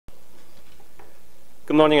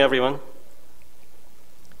Good morning, everyone.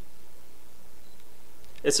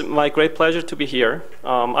 It's my great pleasure to be here.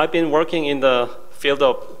 I've been working in the field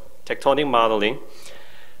of tectonic modeling,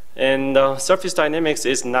 and surface dynamics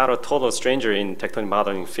is not a total stranger in tectonic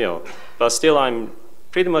modeling field, but still I'm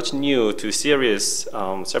pretty much new to serious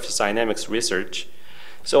surface dynamics research.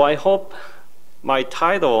 So I hope my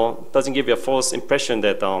title doesn't give you a false impression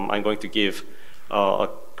that I'm going to give a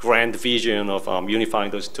grand vision of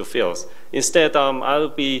unifying those two fields. Instead, I'll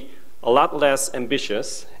be a lot less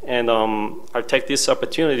ambitious, and I'll take this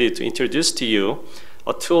opportunity to introduce to you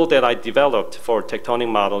a tool that I developed for tectonic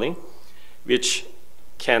modeling, which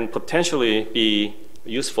can potentially be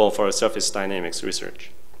useful for surface dynamics research.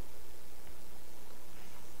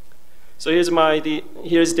 So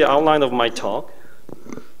here's the outline of my talk.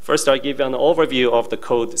 First, I'll give you an overview of the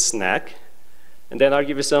code SNAC, and then I'll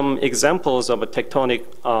give you some examples of tectonic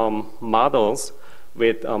models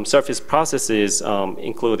with surface processes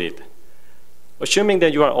included. Assuming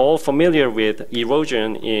that you are all familiar with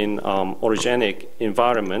erosion in orogenic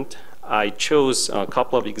environment, I chose a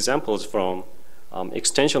couple of examples from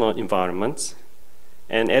extensional environments.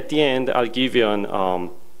 And at the end, I'll give you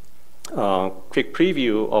a quick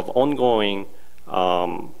preview of ongoing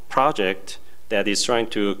project that is trying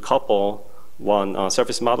to couple one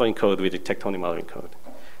surface modeling code with the tectonic modeling code.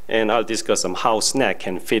 And I'll discuss how SNAC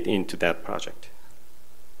can fit into that project.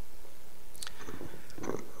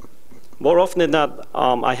 More often than not,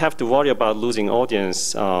 I have to worry about losing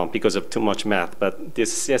audience because of too much math, but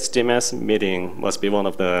this CSDMS meeting must be one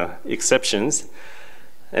of the exceptions.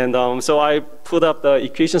 And so I put up the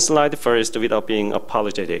equation slide first without being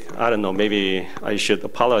apologetic. I don't know, maybe I should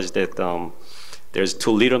apologize that there's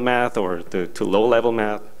too little math or too low level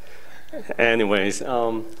math. Anyways,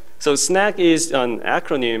 so SNAC is an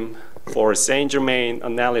acronym for Saint-Germain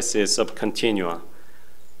Analysis of Continua.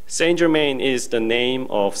 Saint-Germain is the name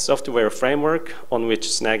of software framework on which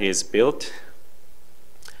SNAC is built.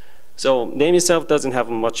 So name itself doesn't have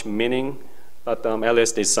much meaning, but at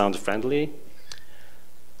least it sounds friendly.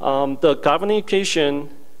 The governing equation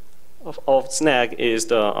of SNAC is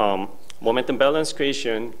the momentum balance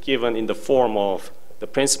equation given in the form of the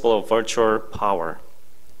principle of virtual power.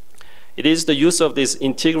 It is the use of this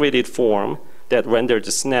integrated form that rendered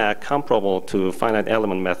the SNAC comparable to finite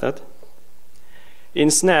element method. In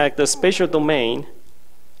SNAC, the spatial domain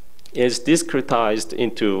is discretized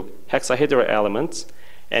into hexahedral elements,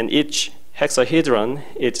 and each hexahedron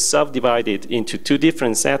is subdivided into two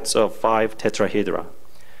different sets of 5 tetrahedra.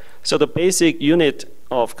 So the basic unit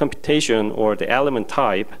of computation, or the element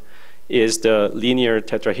type, is the linear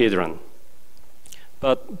tetrahedron.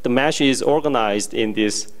 But the mesh is organized in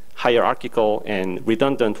this hierarchical and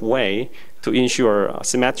redundant way to ensure a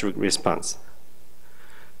symmetric response.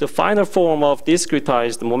 The final form of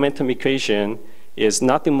discretized momentum equation is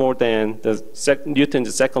nothing more than the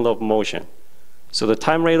Newton's second law of motion. So the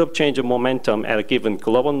time rate of change of momentum at a given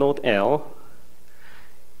global node L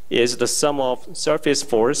is the sum of surface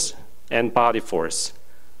force and body force,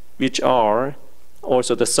 which are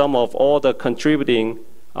also the sum of all the contributing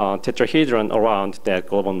tetrahedron around that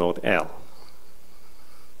global node L.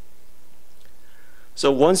 So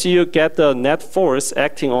once you get the net force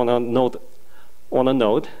acting on a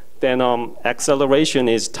node, then acceleration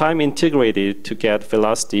is time integrated to get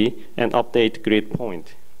velocity and update grid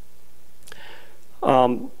point.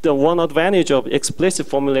 The one advantage of explicit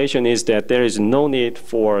formulation is that there is no need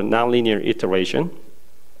for nonlinear iteration.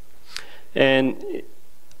 And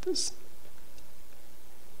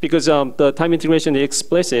because the time integration is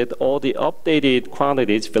explicit, all the updated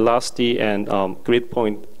quantities, velocity and grid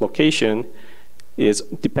point location, is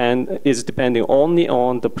depending only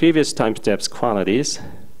on the previous time steps quantities.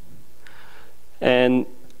 And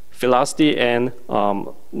velocity and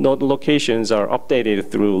node locations are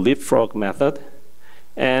updated through leapfrog method.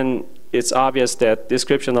 And it's obvious that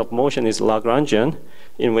description of motion is Lagrangian,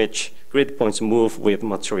 in which grid points move with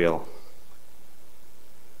material.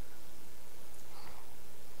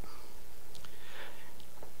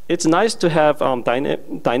 It's nice to have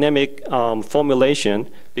dynamic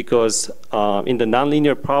formulation because in the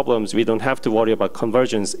nonlinear problems, we don't have to worry about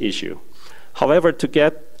convergence issue. However, to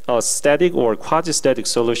get a static or quasi-static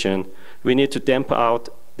solution, we need to damp out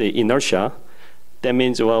the inertia. That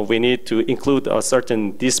means, well, we need to include a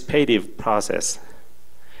certain dissipative process.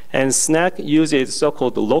 And SNAC uses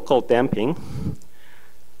so-called local damping,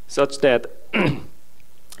 such that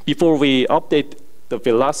before we update the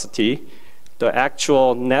velocity, the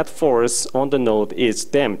actual net force on the node is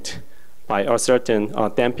damped by a certain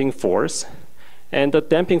damping force. And the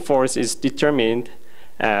damping force is determined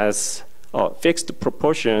as a fixed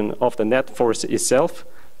proportion of the net force itself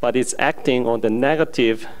but it's acting on the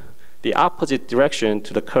negative, the opposite direction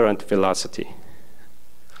to the current velocity.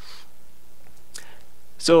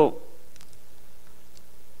 So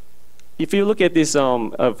if you look at this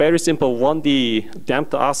a very simple 1D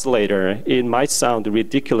damped oscillator, it might sound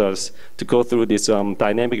ridiculous to go through this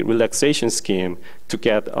dynamic relaxation scheme to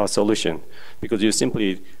get a solution, because you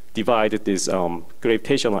simply divide this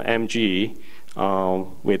gravitational mg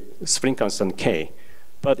with spring constant k.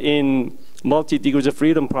 But in multi-degrees of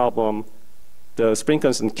freedom problem, the spring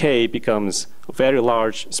constant k becomes a very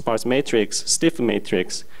large sparse matrix, stiff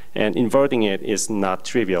matrix, and inverting it is not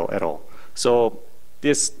trivial at all. So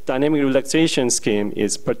this dynamic relaxation scheme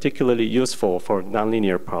is particularly useful for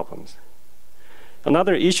nonlinear problems.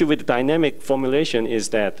 Another issue with dynamic formulation is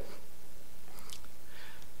that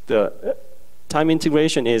the time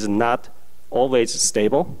integration is not always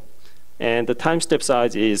stable, and the time step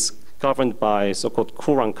size is governed by so-called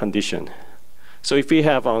Courant condition. So if we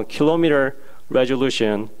have a kilometer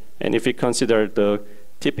resolution, and if we consider the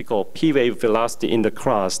typical p-wave velocity in the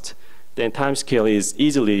crust, then time scale is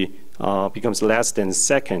easily becomes less than a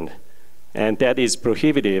second, and that is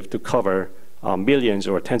prohibitive to cover millions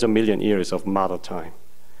or tens of million years of model time.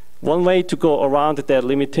 One way to go around that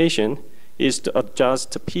limitation is to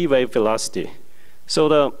adjust p-wave velocity.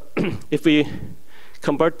 So if we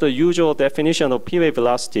convert the usual definition of p-wave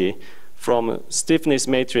velocity from stiffness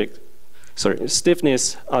matrix,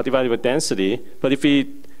 stiffness divided by density, but if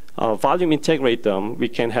we volume integrate them, we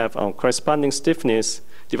can have corresponding stiffness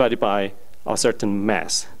divided by a certain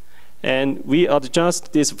mass. And we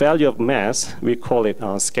adjust this value of mass, we call it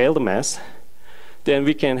scaled mass, then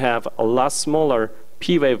we can have a lot smaller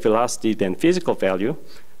p-wave velocity than physical value,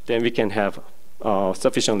 then we can have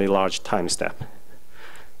sufficiently large time step.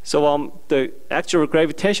 So the actual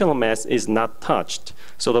gravitational mass is not touched,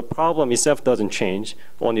 so the problem itself doesn't change,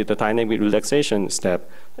 only the dynamic relaxation step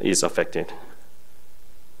is affected.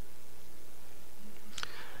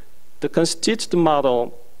 The constituted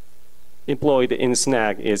model employed in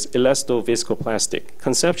SNAG is elasto-viscoplastic.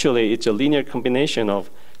 Conceptually, it's a linear combination of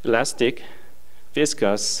elastic,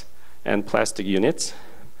 viscous, and plastic units.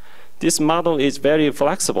 This model is very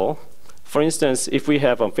flexible. For instance, if we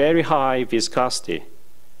have a very high viscosity,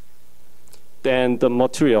 then the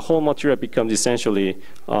material, whole material becomes essentially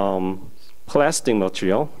plastic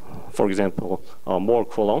material, for example, more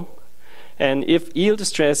Coulomb. And if yield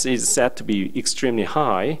stress is set to be extremely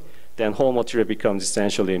high, then whole material becomes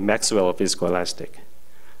essentially Maxwell viscoelastic.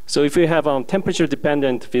 So if we have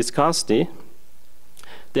temperature-dependent viscosity,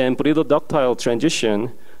 then brittle ductile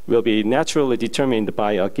transition will be naturally determined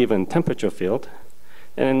by a given temperature field.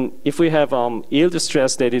 And if we have yield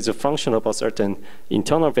stress that is a function of a certain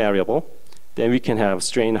internal variable, then we can have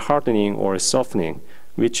strain hardening or softening,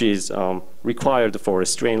 which is required for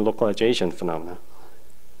strain localization phenomena.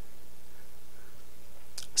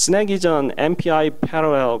 SNAG is an MPI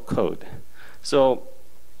parallel code. So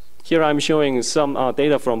here I'm showing some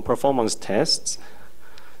data from performance tests.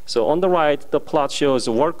 So on the right, the plot shows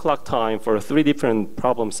work clock time for 3 different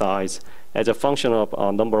problem size as a function of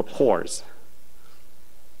number of pores.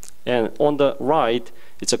 And on the right,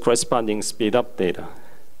 it's a corresponding speed up data.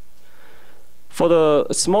 For the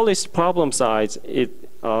smallest problem size,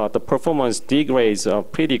 the performance degrades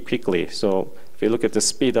pretty quickly. So if you look at the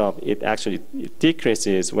speed up, it actually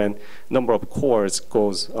decreases when number of cores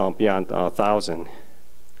goes beyond 1,000.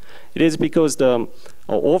 It is because the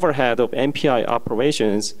overhead of MPI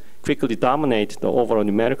operations quickly dominate the overall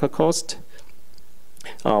numerical cost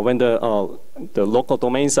when the local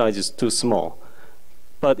domain size is too small.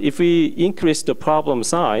 But if we increase the problem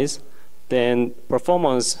size, then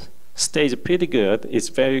performance stays pretty good. It's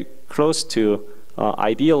very close to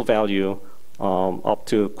ideal value up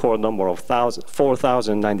to core number of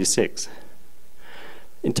 4,096.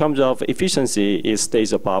 In terms of efficiency, it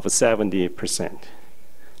stays above 70%.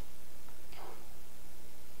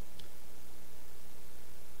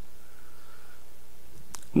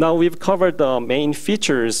 Now we've covered the main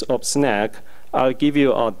features of SNAG. I'll give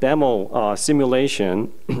you a demo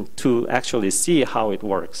simulation to actually see how it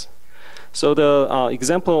works. So the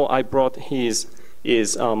example I brought is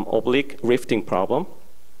oblique rifting problem.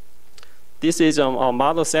 This is a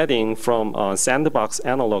model setting from a sandbox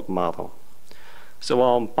analog model. So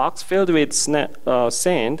a box filled with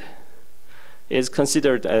sand is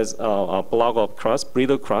considered as a block of crust,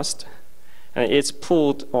 brittle crust, and it's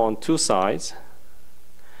pulled on 2 sides.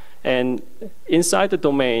 And inside the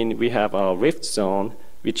domain, we have a rift zone,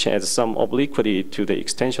 which has some obliquity to the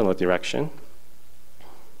extensional direction.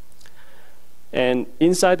 And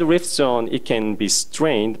inside the rift zone, it can be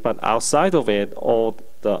strained, but outside of it, all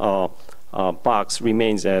the box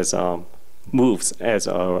remains as moves as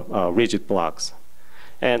rigid blocks.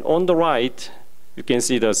 And on the right, you can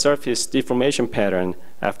see the surface deformation pattern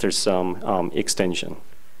after some extension.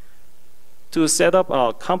 To set up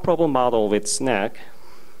a comparable model with SNAG,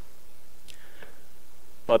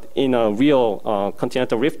 but in a real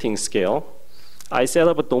continental rifting scale, I set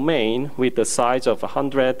up a domain with the size of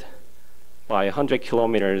 100 by 100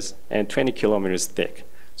 kilometers and 20 kilometers thick.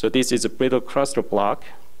 So this is a brittle cluster block,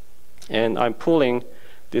 and I'm pulling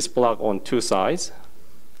this block on two sides.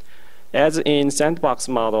 As in sandbox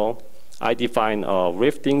model, I define a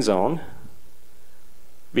rifting zone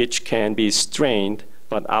which can be strained,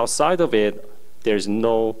 but outside of it, there's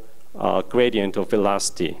no gradient of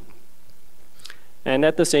velocity. And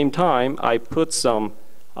at the same time, I put some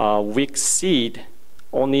weak seed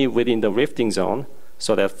only within the rifting zone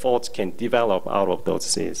so that faults can develop out of those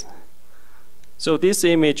seeds. So this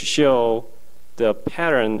image shows the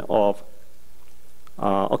pattern of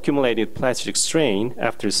accumulated plastic strain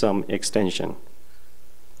after some extension.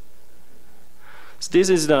 So this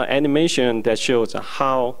is the animation that shows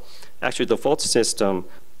how actually the fault system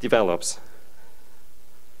develops.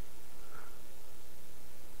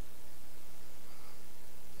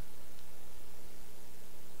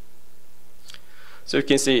 So you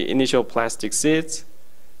can see initial plastic seeds,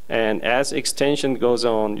 and as extension goes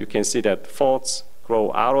on, you can see that faults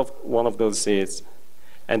grow out of one of those seeds,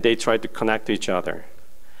 and they try to connect to each other.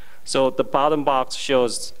 So the bottom box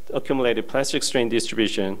shows accumulated plastic strain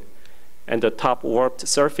distribution, and the top warped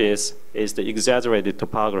surface is the exaggerated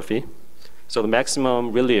topography. So the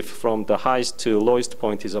maximum relief from the highest to lowest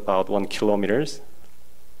point is about 1 kilometer.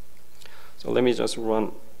 So let me just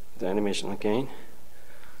run the animation again.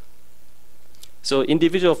 So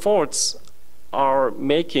individual faults are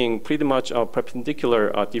making pretty much a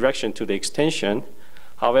perpendicular direction to the extension.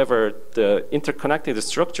 However, the interconnected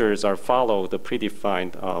structures are follow the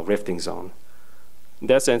predefined rifting zone. In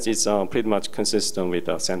that sense, it's pretty much consistent with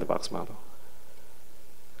the sandbox model.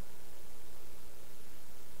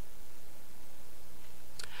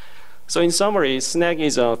 So in summary, SNAG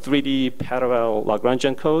is a 3D parallel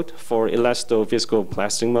Lagrangian code for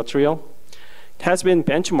elasto-viscoplastic material. It has been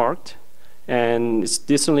benchmarked and it's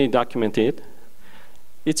decently documented.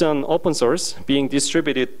 It's an open source being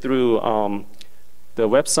distributed through the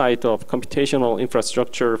website of Computational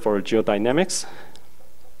Infrastructure for Geodynamics.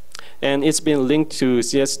 And it's been linked to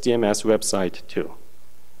CSDMS website too.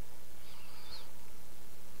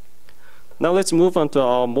 Now let's move on to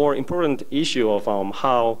a more important issue of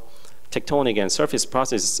how tectonic and surface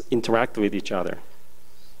processes interact with each other.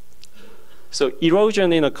 So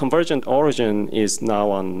erosion in a convergent origin is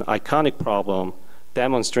now an iconic problem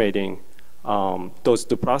demonstrating those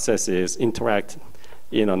two processes interact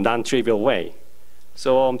in a non-trivial way.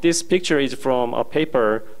 So this picture is from a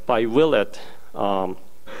paper by Willett, GR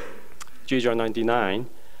 99,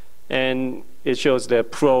 and it shows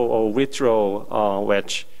that pro or retro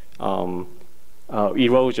wedge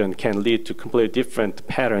erosion can lead to completely different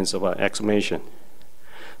patterns of exhumation.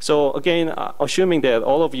 So again, assuming that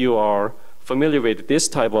all of you are familiar with this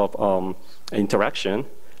type of interaction,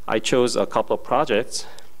 I chose a couple of projects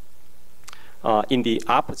in the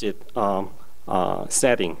opposite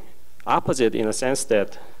setting. Opposite in the sense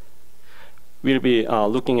that we'll be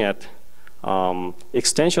looking at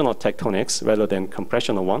extensional tectonics rather than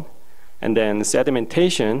compressional one, and then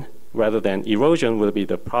sedimentation rather than erosion will be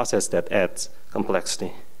the process that adds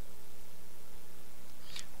complexity.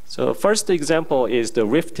 So first example is the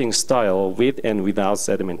rifting style with and without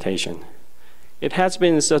sedimentation. It has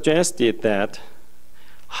been suggested that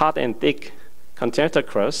hot and thick continental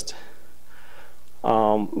crust,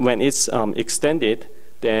 when it's extended,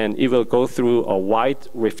 then it will go through a wide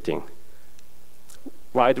rifting.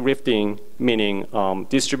 Wide rifting meaning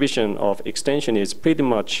distribution of extension is pretty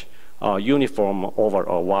much uniform over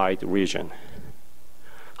a wide region.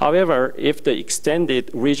 However, if the extended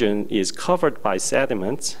region is covered by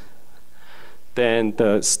sediments, then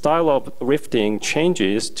the style of rifting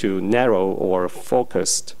changes to narrow or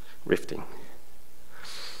focused rifting.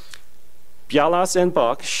 Bialas and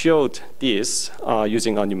Buck showed this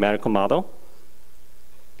using a numerical model.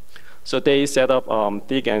 So they set up a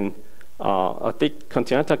thick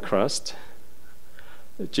continental crust,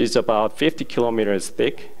 which is about 50 kilometers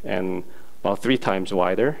thick and about 3 times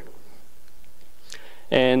wider.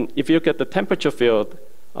 And if you look at the temperature field,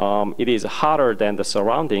 it is hotter than the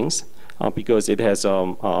surroundings because it has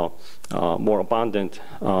more abundant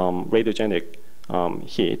radiogenic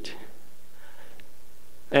heat.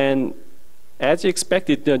 And as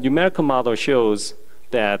expected, the numerical model shows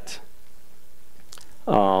that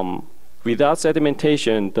without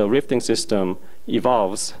sedimentation, the rifting system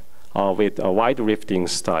evolves with a wide rifting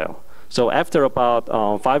style. So after about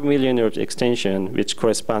 5 million years of extension, which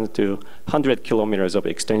corresponds to 100 kilometers of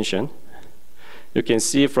extension, you can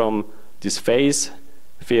see from this phase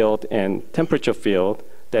field and temperature field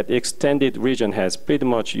that the extended region has pretty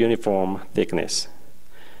much uniform thickness.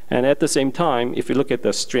 And at the same time, if you look at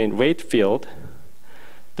the strain rate field,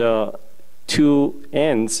 the two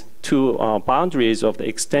boundaries of the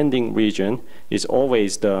extending region is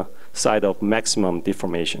always the site of maximum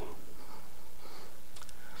deformation.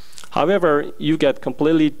 However, you get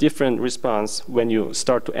completely different response when you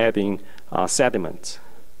start to adding sediment.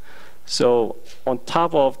 So on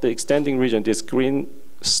top of the extending region, this green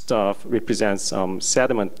stuff represents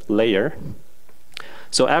sediment layer.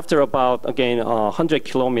 So after about, again, 100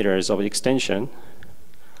 kilometers of extension,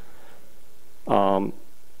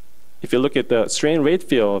 if you look at the strain rate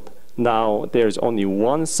field, now there's only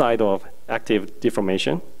one side of active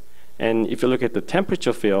deformation. And if you look at the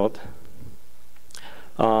temperature field,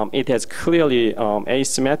 it has clearly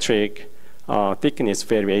asymmetric thickness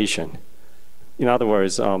variation. In other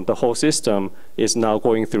words, the whole system is now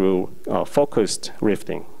going through focused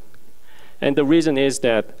rifting. And the reason is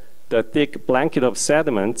that the thick blanket of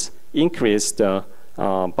sediments increase the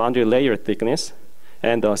boundary layer thickness,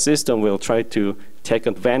 and the system will try to take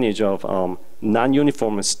advantage of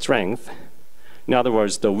non-uniform strength. In other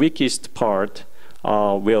words, the weakest part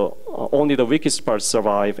only the weakest part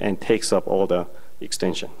survive and takes up all the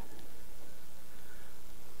extension.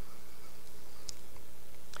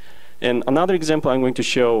 And another example I'm going to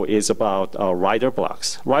show is about rider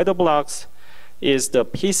blocks. Rider blocks is the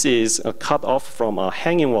pieces cut off from a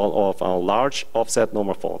hanging wall of a large offset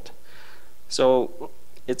normal fault. So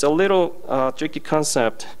it's a little tricky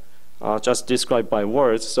concept just described by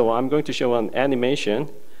words. So I'm going to show an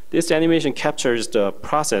animation. This animation captures the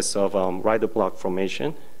process of rider block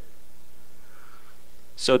formation.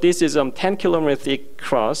 So this is 10 kilometer thick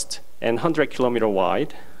crust and 100 kilometer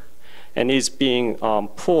wide, and is being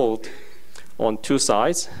pulled on two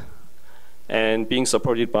sides and being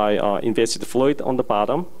supported by invested fluid on the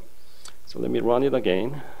bottom. So let me run it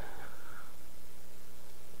again.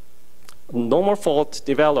 Normal fault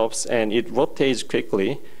develops and it rotates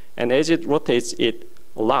quickly, and as it rotates, it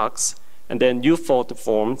locks, and then new fault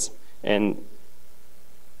forms, and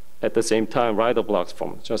at the same time, rider blocks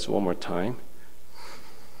form. Just one more time.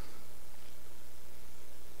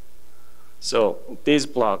 So these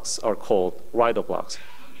blocks are called rider blocks.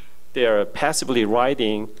 They are passively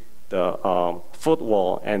riding the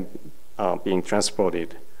footwall and being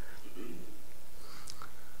transported.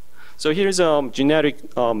 So here's a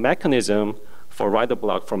generic mechanism for rider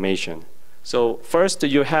block formation. So first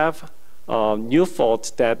you have a new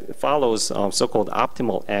fault that follows so-called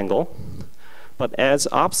optimal angle. But as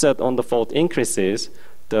offset on the fault increases,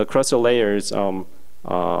 the crustal layers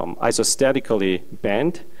isostatically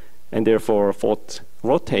bend, and therefore fault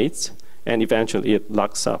rotates, and eventually it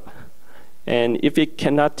locks up. And if it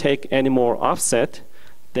cannot take any more offset,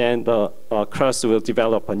 then the crust will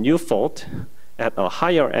develop a new fault at a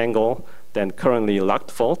higher angle than currently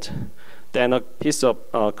locked fault. Then a piece of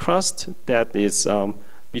crust that is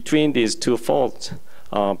between these two faults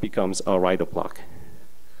becomes a rider block.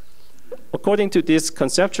 According to this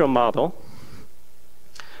conceptual model,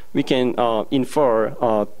 we can infer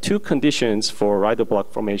two conditions for rider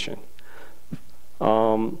block formation.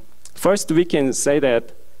 First, we can say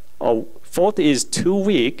that a fault is too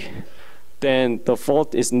weak, then the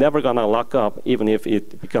fault is never going to lock up even if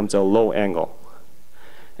it becomes a low angle.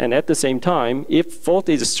 And at the same time, if fault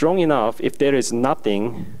is strong enough, if there is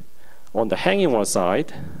nothing on the hanging wall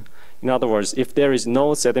side, in other words, if there is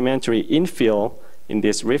no sedimentary infill in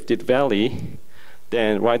this rifted valley,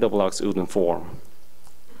 then rider blocks wouldn't form.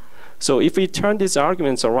 So if we turn these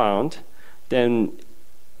arguments around, then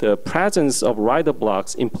the presence of rider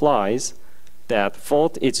blocks implies that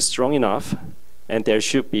fault is strong enough and there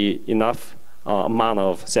should be enough amount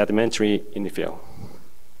of sedimentary infill.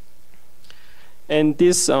 And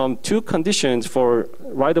these two conditions for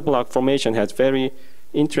rider block formation has very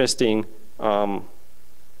interesting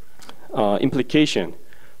implication.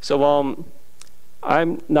 So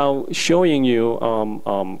I'm now showing you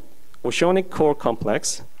oceanic core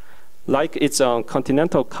complex, like its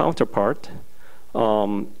continental counterpart.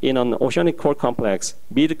 In an oceanic core complex,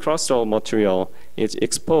 mid-crustal material is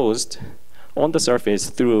exposed on the surface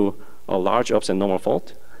through a large offset normal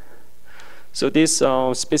fault. So this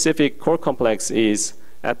specific core complex is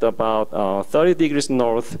at about 30 degrees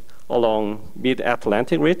north along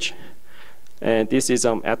mid-Atlantic ridge. And this is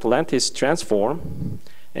Atlantis transform,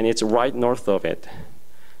 and it's right north of it.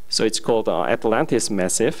 So it's called Atlantis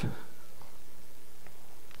Massif.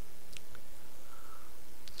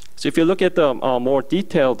 So if you look at the more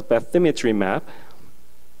detailed bathymetry map,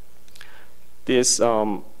 this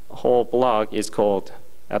whole block is called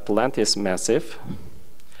Atlantis Massif.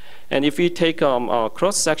 And if you take a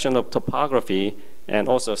cross-section of topography and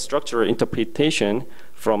also structural interpretation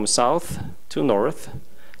from south to north,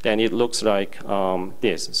 then it looks like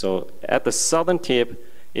this. So at the southern tip,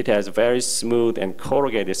 it has a very smooth and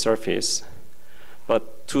corrugated surface.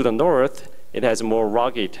 But to the north, it has more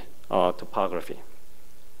rugged topography.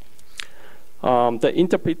 The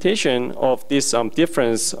interpretation of this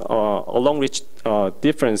difference, along which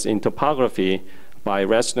difference in topography by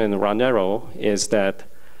Reshner and Ranero is that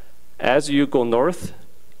as you go north,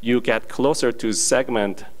 you get closer to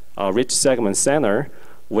segment, rich segment center,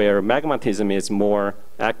 where magmatism is more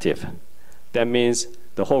active. That means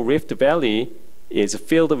the whole Rift Valley is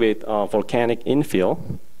filled with volcanic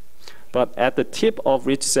infill. But at the tip of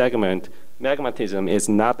rich segment, magmatism is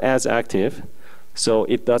not as active, so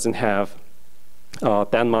it doesn't have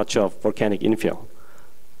that much of volcanic infill.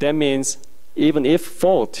 That means even if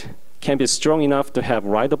fault can be strong enough to have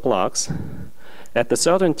rider blocks, at the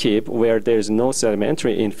southern tip where there is no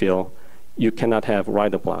sedimentary infill, you cannot have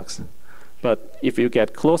rider blocks. But if you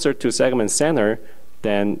get closer to segment center,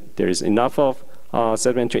 then there is enough of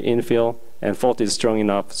sedimentary infill and fault is strong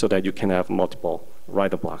enough so that you can have multiple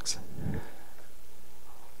rider blocks.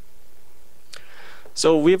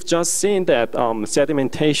 So we've just seen that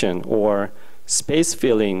sedimentation or space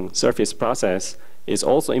filling surface process is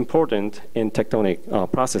also important in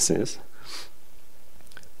tectonic processes.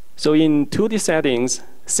 So in 2D settings,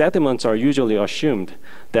 sediments are usually assumed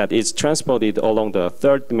that it's transported along the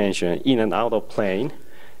third dimension in and out of plane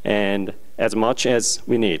and as much as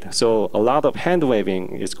we need. So a lot of hand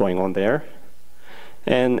waving is going on there.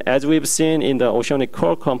 And as we've seen in the oceanic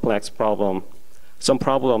core complex problem, some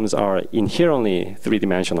problems are inherently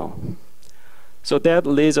three-dimensional. So that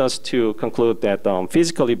leads us to conclude that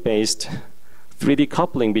physically based 3D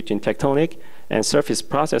coupling between tectonic and surface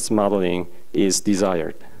process modeling is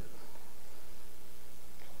desired.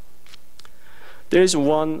 There is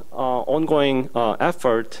one ongoing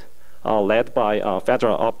effort led by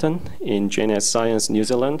Fedra Upton in GNS Science New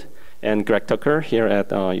Zealand and Greg Tucker here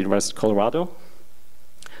at University of Colorado.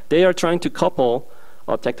 They are trying to couple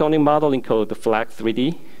a tectonic modeling code FLAG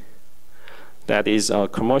 3D, that is a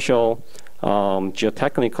commercial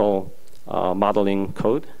geotechnical modeling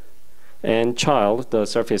code, and CHILD, the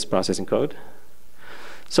surface processing code.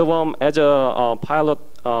 So as a pilot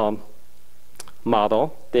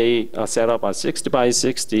model, they set up a 60 by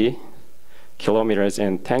 60 kilometers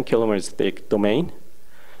and 10 kilometers thick domain,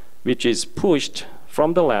 which is pushed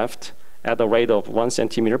from the left at a rate of 1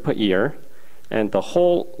 centimeter per year, and the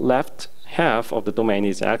whole left half of the domain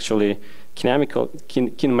is actually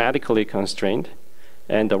kinematically constrained,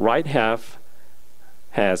 and the right half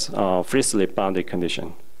has free slip boundary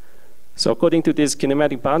condition. So according to these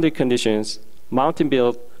kinematic boundary conditions, mountain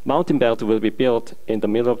belt will be built in the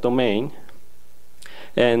middle of the domain,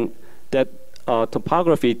 and that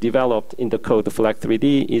topography developed in the code FLAG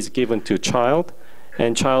 3D is given to CHILD,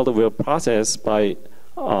 and CHILD will process by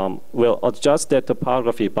will adjust that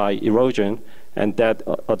topography by erosion, and that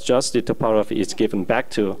adjusted topography is given back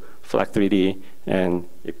to FLAG 3D, and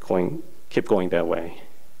it keep going that way.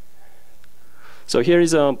 So here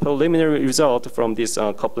is a preliminary result from this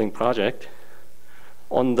coupling project.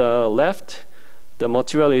 On the left, the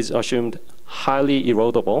material is assumed highly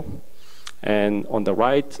erodible, and on the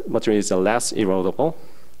right, material is less erodible.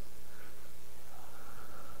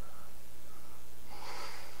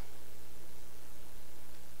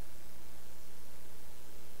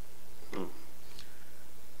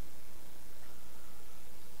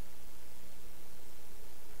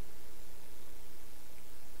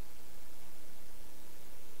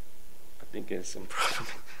 I think there's some problem.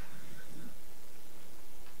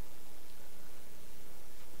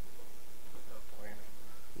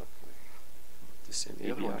 This is the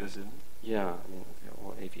API. Other one does it. Yeah, I mean, they're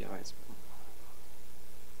all APIs.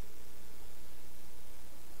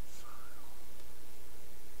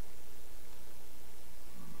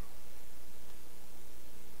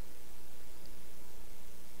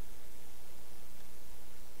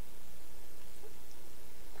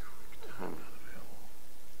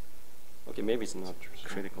 Okay, maybe it's not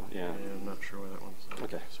critical. Yeah. I'm not sure why that one's.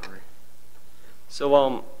 Okay. Sorry.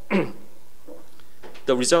 So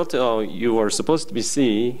the result you are supposed to be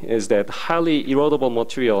seeing is that highly erodible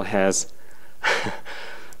material has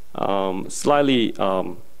slightly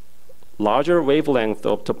larger wavelength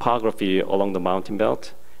of topography along the mountain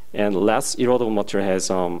belt, and less erodible material has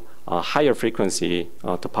a higher frequency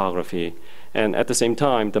topography. And at the same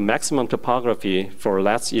time, the maximum topography for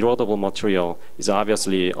less erodible material is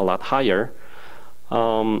obviously a lot higher.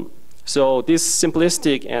 So this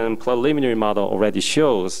simplistic and preliminary model already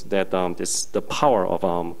shows that the power of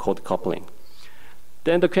cold coupling.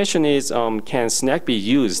 Then the question is, can SNAC be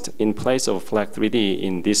used in place of FLAC 3D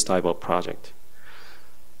in this type of project?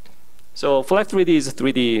 So FLAC 3D is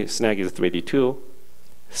 3D, SNAC is 3D too.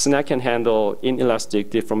 SNAC can handle inelastic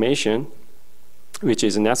deformation, which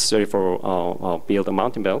is necessary for build a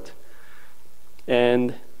mountain belt.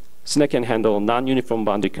 And SNAC can handle non-uniform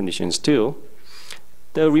boundary conditions too.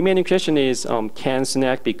 The remaining question is, can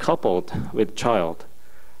SNAC be coupled with child?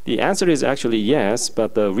 The answer is actually yes,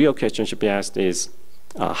 but the real question should be asked is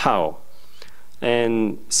how?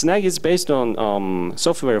 And SNAC is based on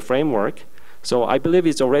software framework, so I believe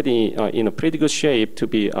it's already in a pretty good shape to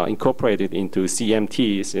be incorporated into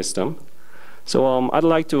CMT system. So I'd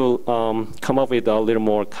like to come up with a little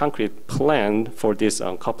more concrete plan for this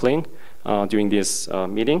coupling during this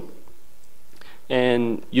meeting.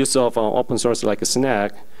 And use of open source like a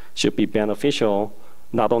SNAC should be beneficial,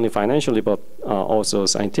 not only financially, but also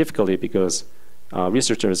scientifically, because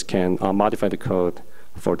researchers can modify the code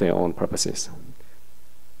for their own purposes.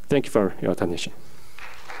 Thank you for your attention.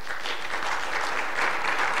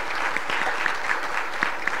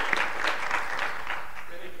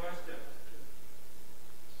 Any questions?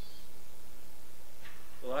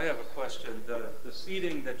 Well, I have a question. The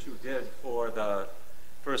seeding that you did for the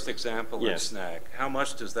first example in SNAC, how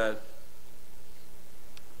much does that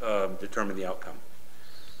determine the outcome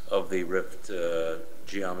of the rift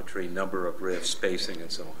geometry, number of rifts, spacing,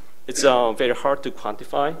 and so on? It's very hard to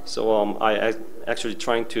quantify. So I actually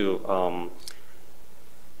trying to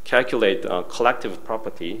calculate collective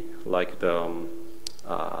property, like the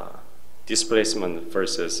displacement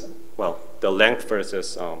versus, well, the length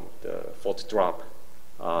versus the fault drop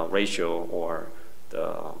ratio, or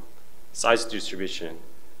the size distribution.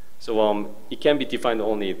 So it can be defined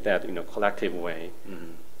only that in a collective way.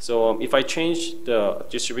 Mm-hmm. So if I change the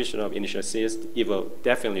distribution of initial assist, it will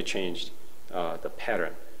definitely change the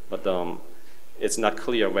pattern. But it's not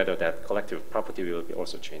clear whether that collective property will be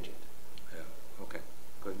also changing. Yeah. Okay.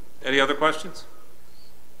 Good. Any other questions?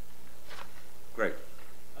 Great.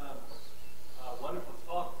 Wonderful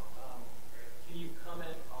talk. Can you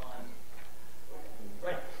comment on?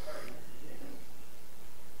 Right.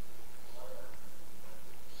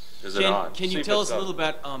 Is it on? Can you tell us a little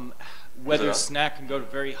about whether SNAC can go to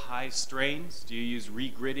very high strains? Do you use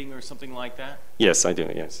regridding or something like that? Yes, I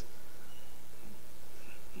do, yes.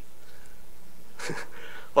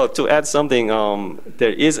 Well, to add something,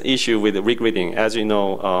 there is an issue with regridding. As you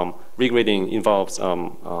know, regridding involves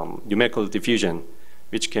numerical diffusion,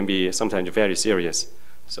 which can be sometimes very serious.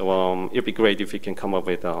 So it'd be great if we can come up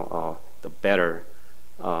with the better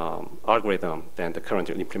algorithm than the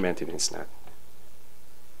currently implemented in SNAC.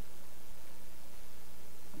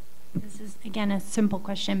 This is, again, a simple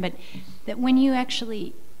question, but that when you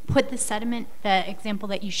actually put the sediment, the example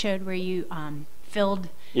that you showed where you filled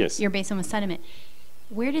your basin with sediment,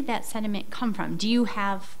 where did that sediment come from? Do you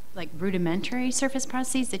have like rudimentary surface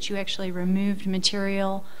processes that you actually removed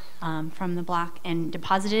material from the block and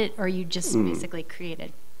deposited it, or you just basically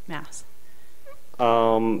created mass?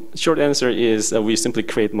 Short answer is we simply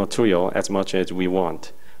create material as much as we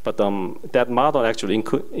want. But that model actually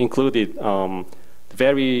included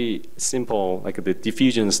very simple, like the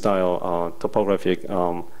diffusion style topographic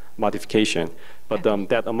modification. But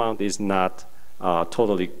that amount is not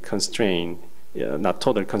totally constrained, not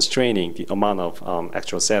totally constraining the amount of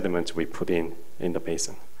actual sediment we put in the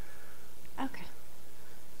basin. Okay.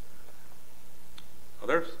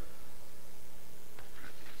 Others?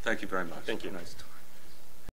 Thank you very much. Thank you. Nice talk.